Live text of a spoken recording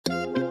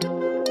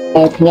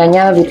like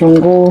nyanya,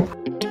 vitunguu.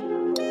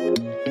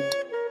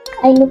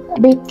 I look a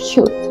bit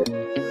cute.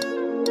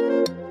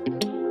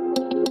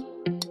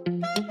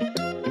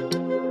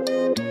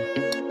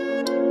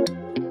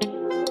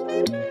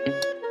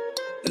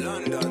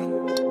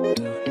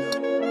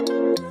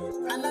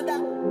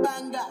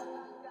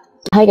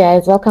 Hi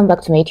guys, welcome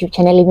back to my YouTube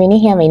channel. If you're new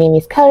here, my name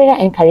is Karira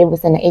and Karibu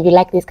Sana. If you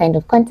like this kind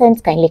of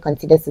content, kindly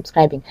consider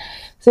subscribing.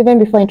 So even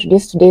before I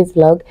introduce today's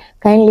vlog,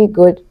 kindly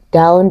go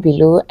down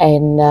below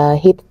and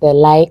hit the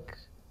like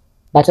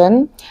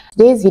button.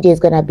 Today's video is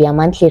gonna be a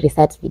monthly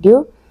research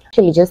video.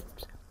 Actually just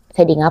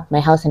tidying up my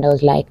house, and I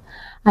was like,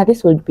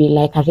 this would be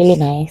like a really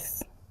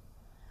nice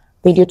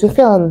video to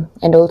film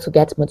and also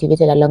get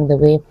motivated along the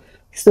way.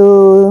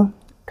 So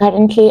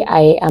currently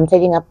I am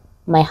tidying up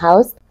my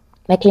house.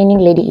 My cleaning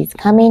lady is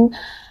coming.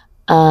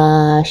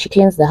 She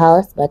cleans the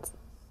house, but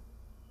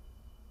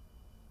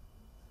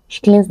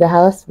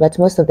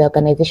most of the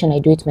organization I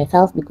do it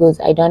myself, because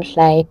I don't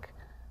like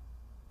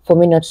for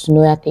me not to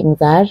know where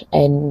things are,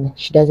 and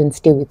she doesn't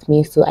stay with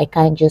me, so I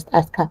can't just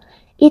ask her,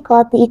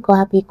 iko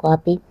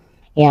happy.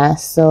 Yeah,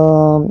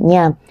 so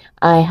yeah,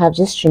 I have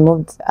just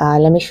removed,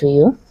 let me show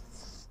you,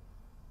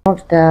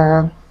 of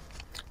the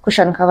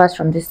cushion covers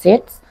from the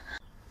seats.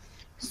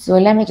 So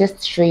let me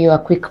just show you a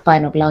quick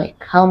pan of like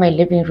how my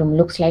living room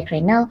looks like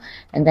right now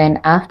and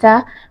then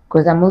after,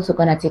 because I'm also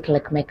gonna take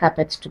like my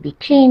carpets to be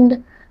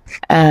cleaned.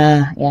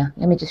 Yeah,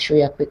 let me just show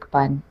you a quick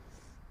pan.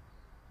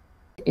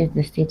 This is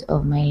the state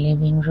of my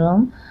living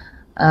room.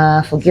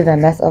 Forgive the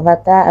mess over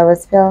there. I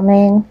was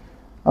filming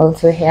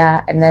also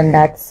here, and then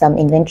that's some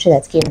inventory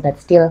that came that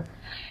still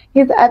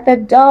is at the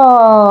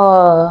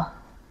door.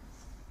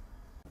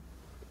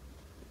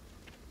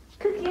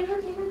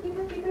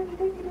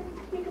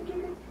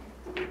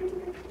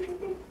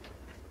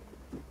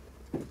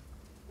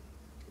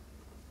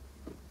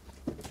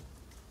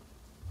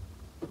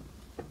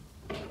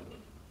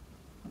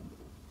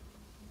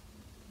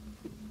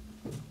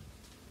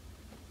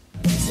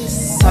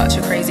 Such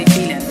a crazy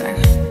feeling though.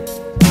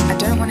 I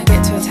don't want to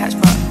get too attached,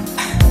 but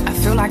I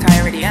feel like I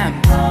already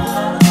am.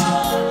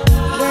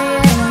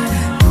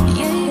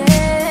 Yeah.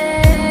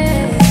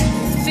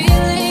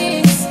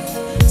 Feelings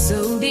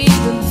so deep,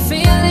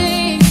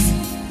 feelings.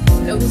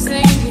 No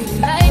saying you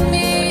like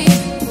me.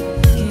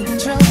 Can't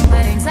control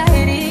my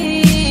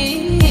anxiety.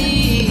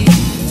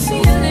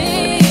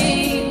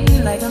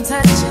 Feeling like I'm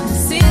touching the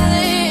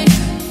ceiling.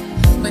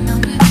 When I'm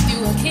with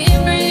you, I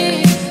can't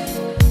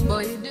breathe.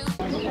 Boy, you do.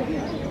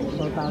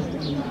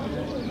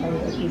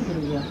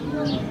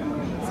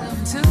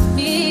 To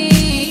me,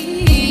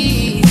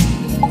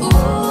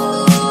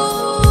 ooh,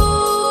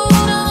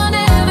 don't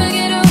ever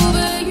get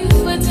over you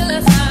until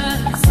I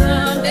find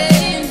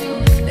someday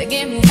that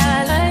get me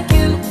high like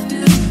you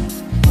do.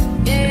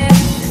 Yeah.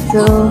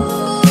 So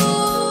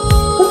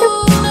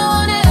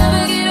don't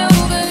ever get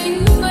over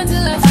you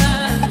until I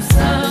find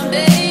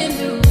someday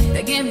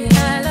that get me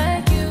high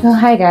like you. So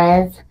hi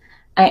guys,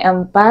 I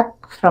am back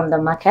from the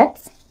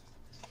market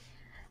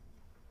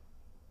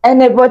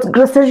and I bought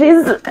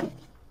groceries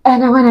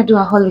and I want to do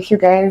a haul with you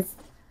guys.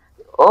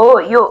 Oh,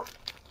 yo,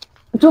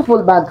 2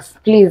 full bags,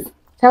 please.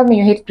 Tell me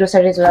you hate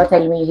groceries without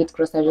telling me you hate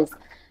groceries.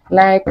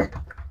 Like,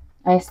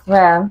 I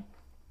swear,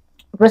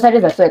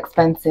 groceries are so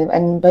expensive,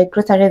 and by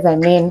groceries I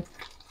mean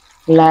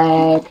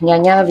like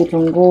nyanya,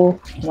 vitunguu,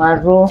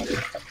 waru,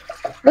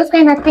 those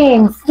kind of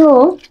things.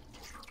 So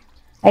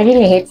I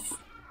really hate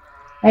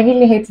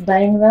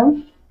buying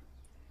them.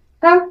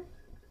 Come.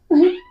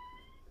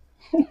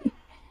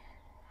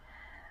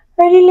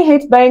 I really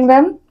hate buying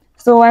them.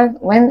 So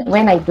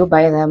when I do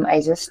buy them,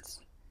 I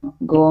just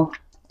go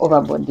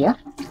overboard. Yeah.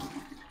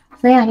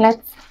 So yeah,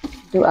 let's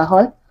do a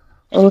haul.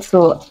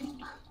 Also,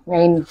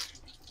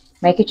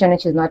 my kitchen,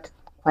 which is not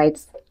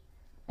quite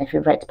my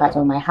favorite part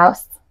of my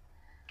house.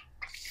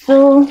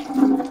 So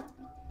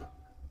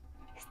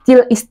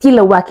it's still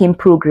a work in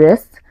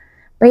progress.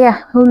 But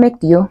yeah, we'll make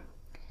do.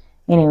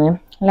 Anyway,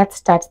 let's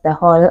start the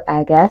haul,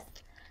 I guess.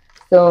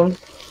 So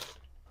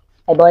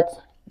I bought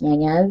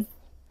nyanyas.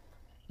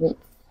 Wait.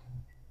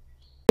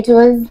 It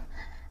was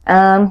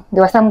there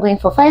were some going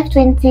for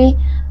 5.20,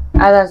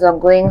 others are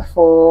going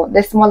for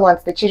the small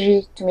ones, the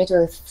cherry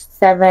tomatoes,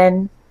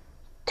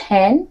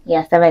 7.10.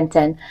 Yeah,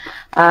 7.10.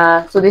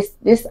 So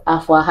this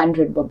are for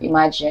 100 bob.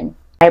 Imagine.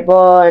 I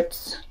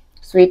bought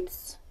sweet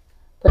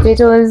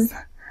potatoes.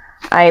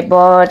 I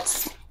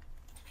bought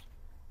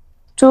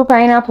 2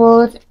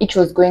 pineapples. Each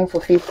was going for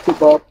 50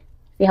 bob.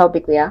 See how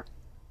big they are.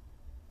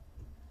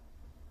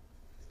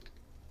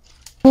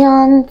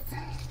 Onions.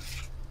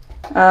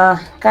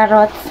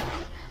 Carrots.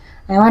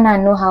 I wanna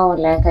know how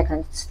like I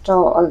can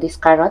store all these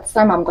carrots.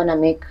 Some I'm gonna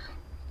make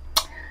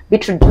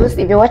beetroot juice.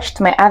 If you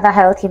watched my other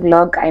healthy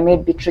vlog, I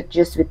made beetroot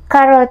juice with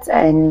carrots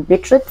and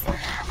beetroots.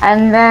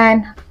 And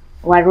then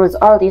warus,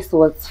 all this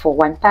was for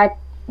 130.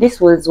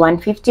 This was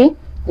 150.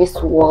 This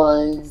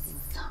was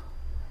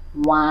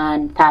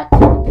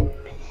 130.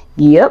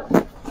 Yep.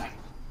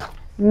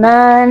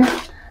 Then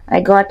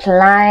I got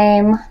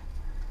lime,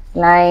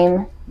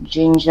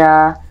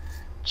 ginger,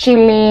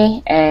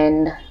 chili,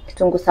 and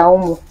kitungu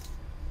saumu.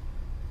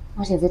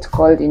 what is it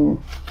called in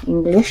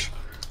English?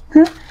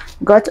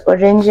 Got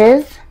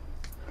oranges.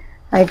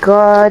 I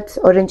got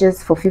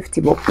oranges for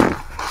 50 bob.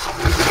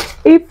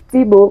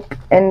 50 bob,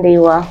 and they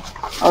were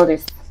all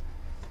this.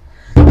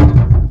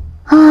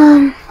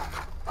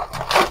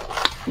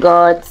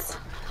 Got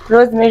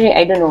rosemary.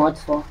 I don't know what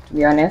for, to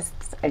be honest.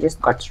 I just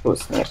got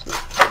rosemary.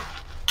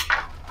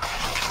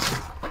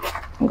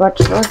 Got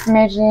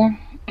rosemary.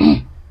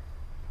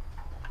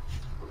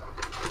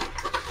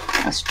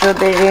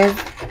 Strawberries,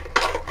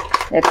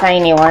 the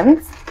tiny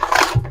ones.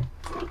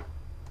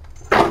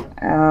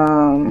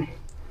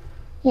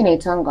 You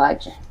need to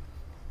engage.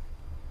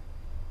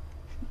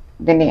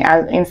 Then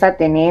I'll insert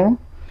the name,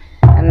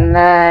 and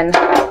then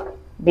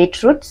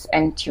beetroot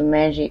and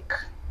turmeric.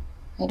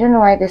 I don't know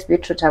why this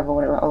beetroot have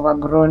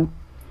overgrown,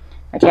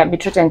 but yeah,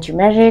 beetroot and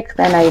turmeric.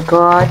 Then I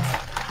got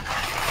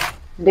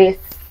this.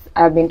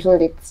 I've been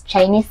told it's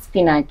Chinese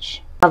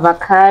spinach.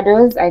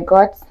 Avocados. I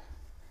got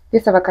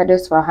this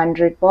avocados for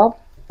 100 bob.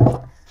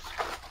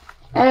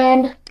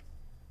 And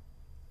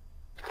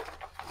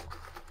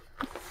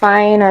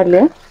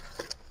finally,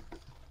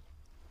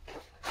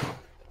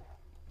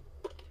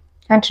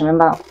 can't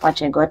remember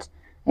what I got.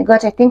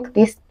 I think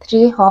these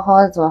 3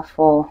 ho-hos were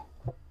for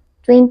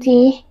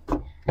 20,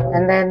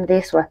 and then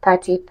these were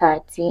 30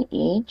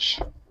 each,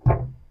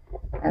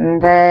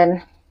 and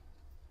then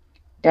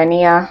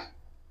dhania,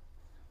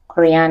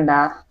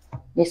 coriander,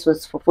 this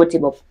was for 40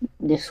 bob,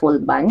 this whole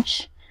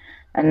bunch,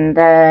 and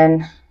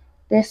then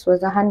this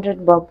was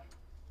 100 bob.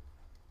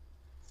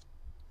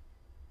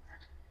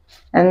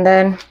 And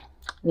then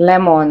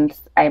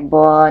lemons, I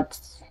bought,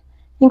 I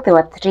think they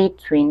were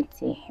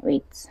 320,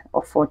 wait,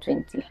 or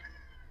 420,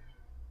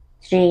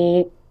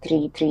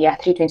 333, yeah,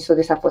 320. So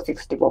these are for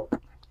 60 bob.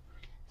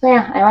 So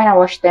yeah, I want to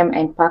wash them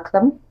and pack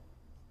them.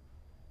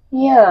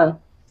 Yeah.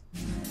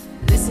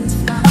 Listen to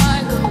my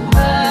heart go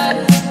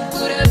bada,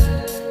 boot up,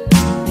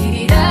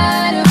 beat it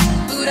out,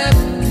 boot up.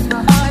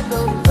 My heart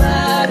go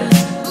bada,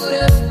 boot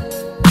up,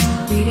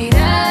 beat it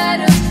out.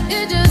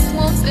 It just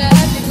won't stop.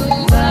 It go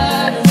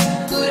bada,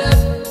 boot up,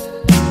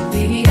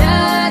 beat it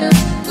out,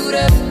 boot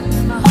up.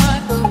 My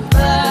heart go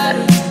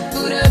bada,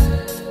 boot up,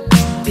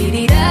 beat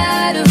it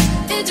out.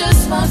 It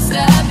just won't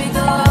stop. It go.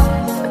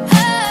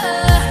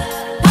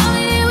 How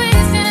many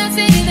ways can I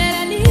say that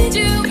I need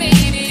you,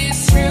 baby?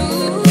 It's true.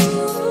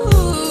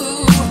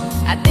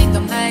 I think I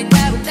might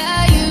die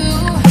without you.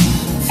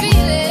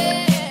 Feel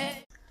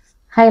it.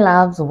 Hi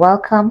loves,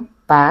 welcome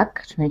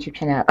back to my YouTube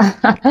channel.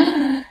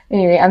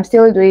 Anyway, I'm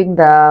still doing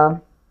the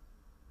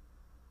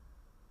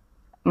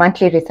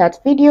monthly research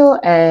video,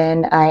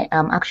 and I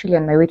am actually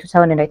on my way to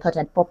town, and I thought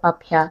I'd pop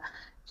up here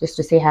just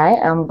to say hi.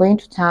 I'm going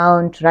to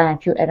town to run a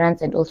few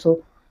errands and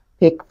also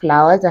pick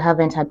flowers. I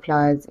haven't had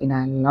flowers in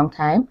a long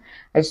time.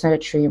 I just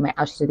wanted to show you my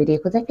outfit of the day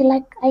because I feel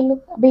like I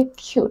look a bit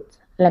cute.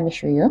 Let me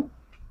show you.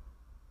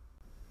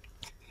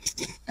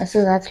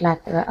 So that's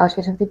like the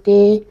outfit of the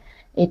day.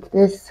 It's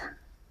this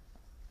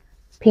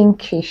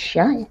pinkish,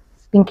 yeah,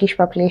 pinkish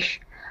purplish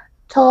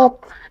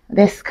top,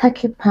 this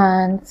khaki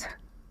pants,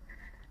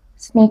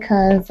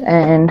 sneakers,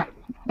 and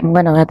I'm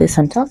gonna wear this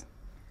on top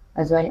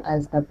as well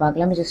as the bag.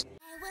 Let me just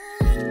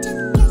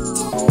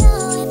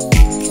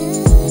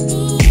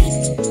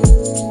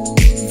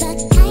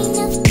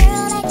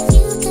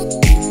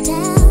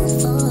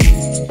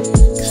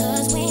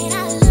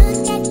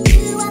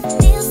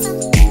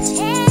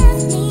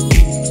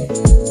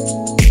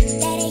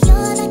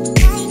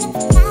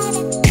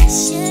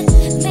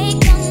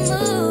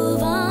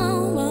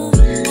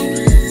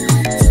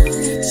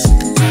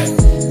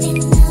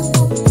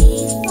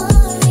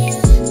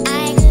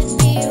I could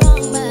be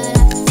wrong, but I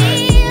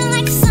feel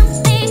like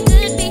something good.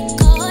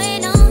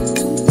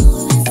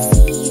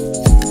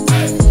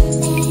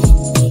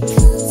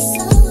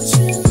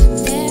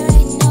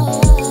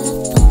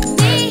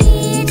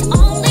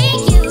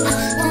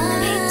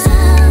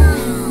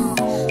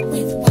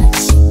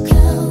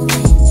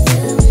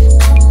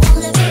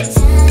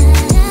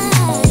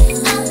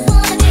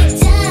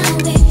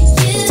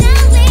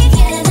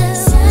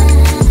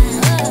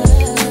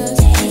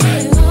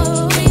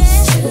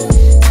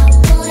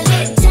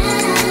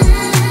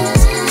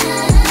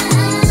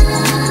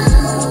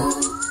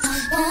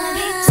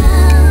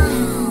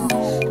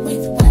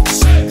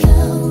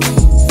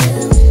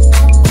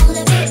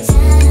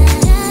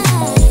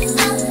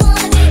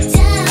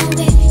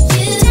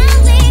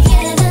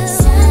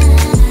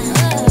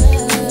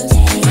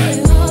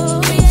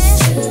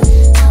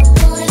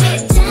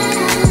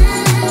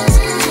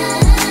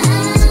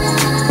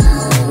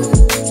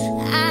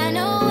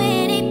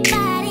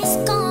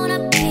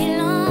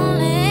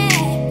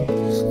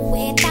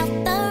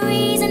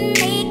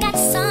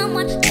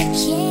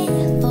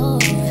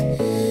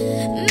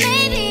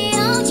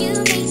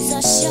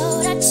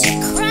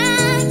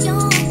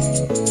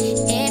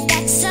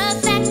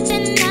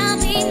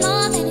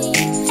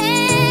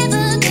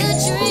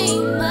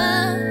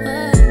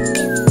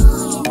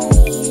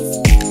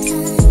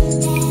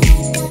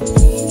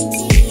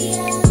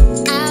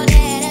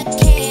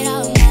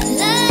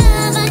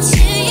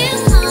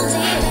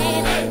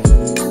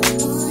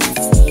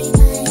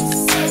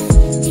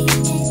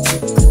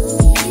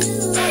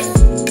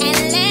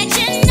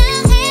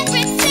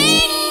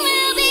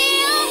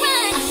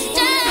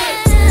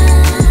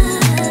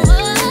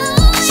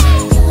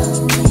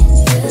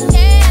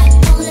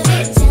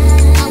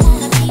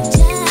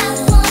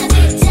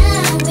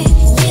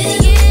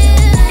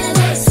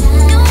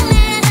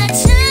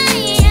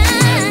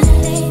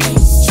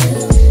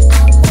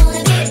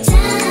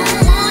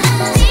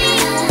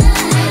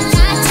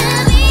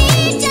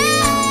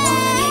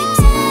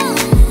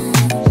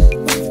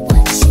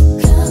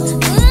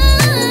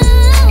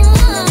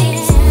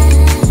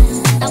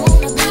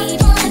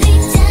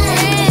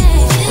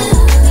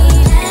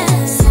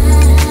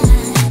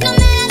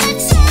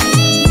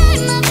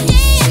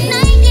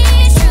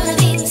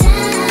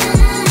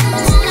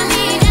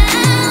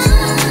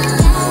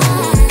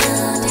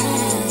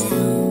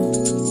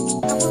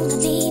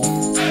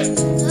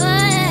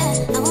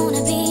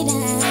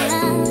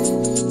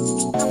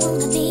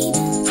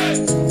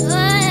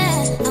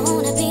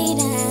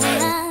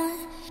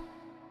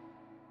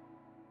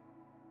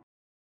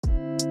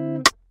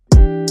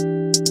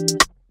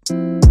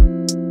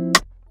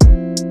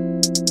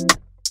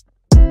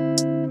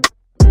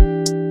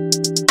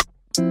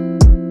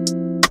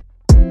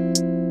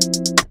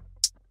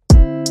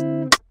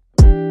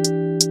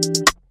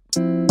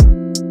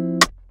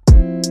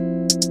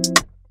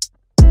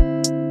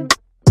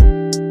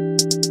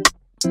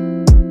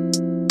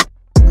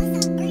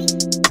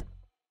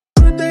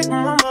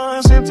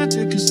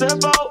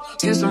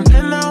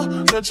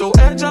 get your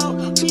edge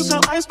out. Too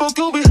some ice, but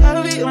you'll be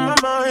heavy in my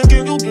mind.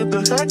 Can you get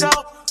the heck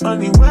out? I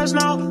need rest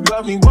now,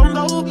 got me bummed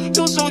out.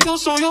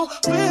 You,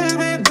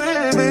 baby,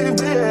 baby,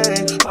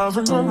 baby. I've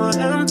been on my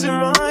empty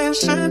mind,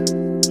 shit.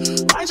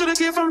 I should've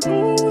kept from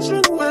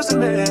pushing the rest of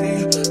me.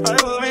 I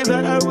believe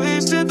that I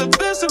wasted the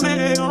best of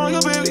me. Oh,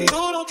 you baby, you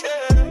don't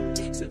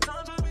care.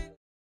 Sometimes I be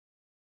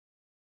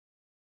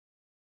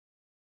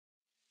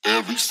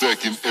every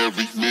second,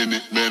 every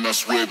minute, man, I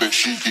swear that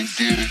she can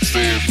get it.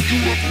 Say if you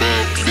a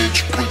bad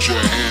bitch, put your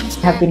hands.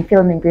 I've been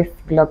filming this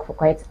vlog for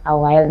quite a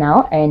while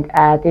now, and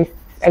I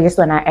just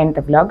wanna end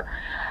the vlog.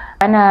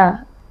 I'm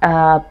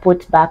gonna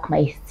put back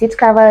my seat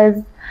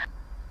covers.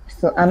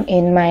 So I'm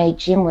in my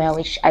gym wear,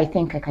 which I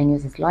think I can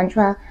use as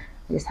loungewear.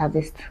 I just have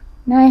this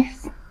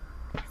nice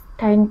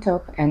tank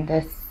top and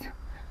this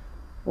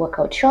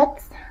workout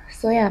shorts.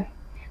 So yeah,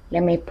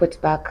 let me put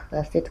back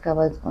the seat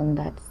covers on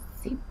that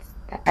seat.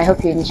 I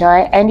hope you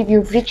enjoy, and if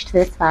you've reached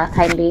this far,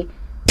 kindly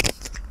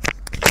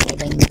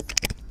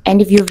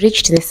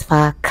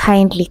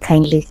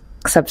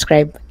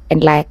subscribe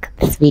and like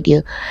this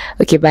video.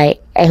 Okay, bye.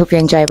 I hope you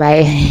enjoy.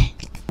 Bye.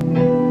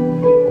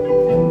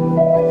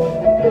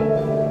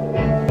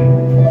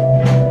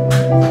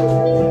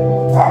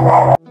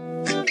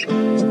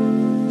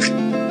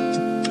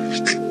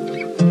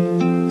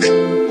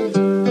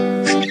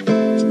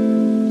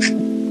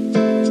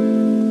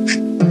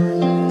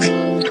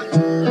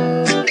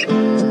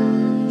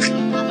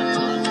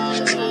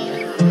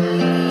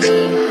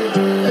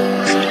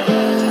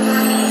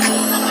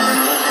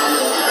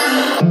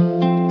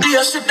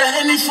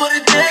 For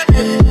the day,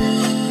 baby.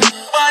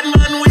 Bad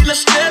man, we not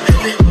stay,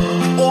 baby.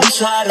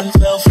 Oops, I done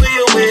fell for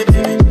your way,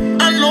 baby.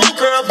 I know,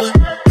 girl, but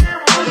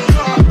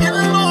in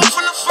love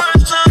from the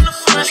first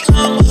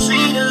time I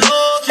seen your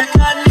love, you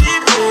got me,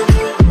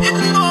 baby.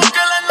 Even though,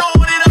 girl, I know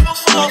that I will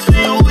fall for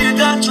you, you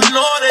got to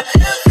know that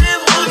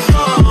everyone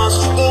falls.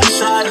 Oops,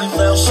 I done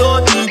fell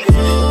so deep,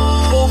 baby.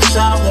 Oops,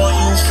 I want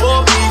you for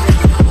me,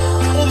 baby.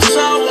 Oops,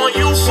 I want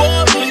you for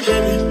me,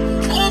 baby.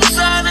 Oops,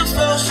 I done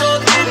fell so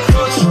deep,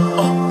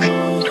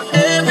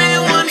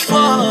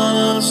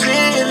 falls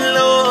in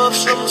love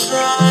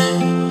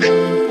sometimes.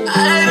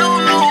 I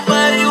don't know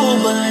about you,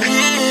 but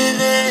it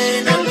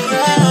ain't a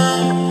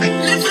crime.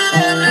 If you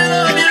let me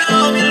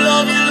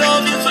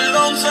love you for a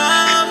long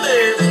time,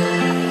 baby.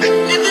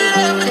 If you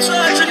let me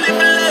touch and if you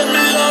let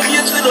me love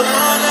you to the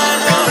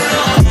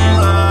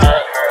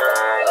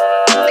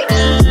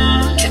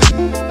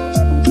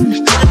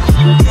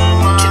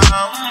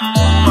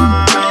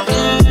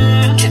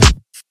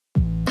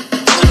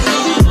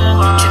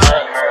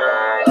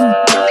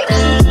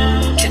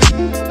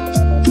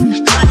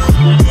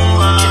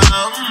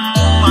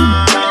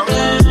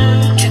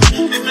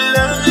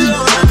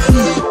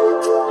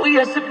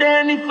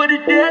for the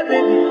day,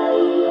 baby.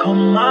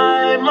 Come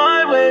my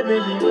way,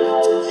 baby.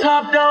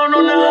 Top down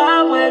on the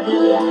highway,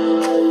 baby.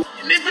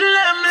 And if you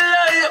let me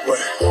love you,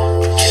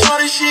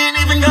 shorty, she ain't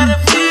even got a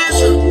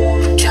visa.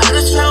 Out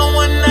of town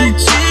one night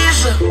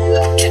teaser.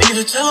 Can't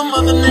even tell a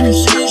mother nigga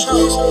she's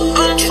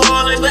I'm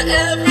falling for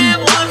every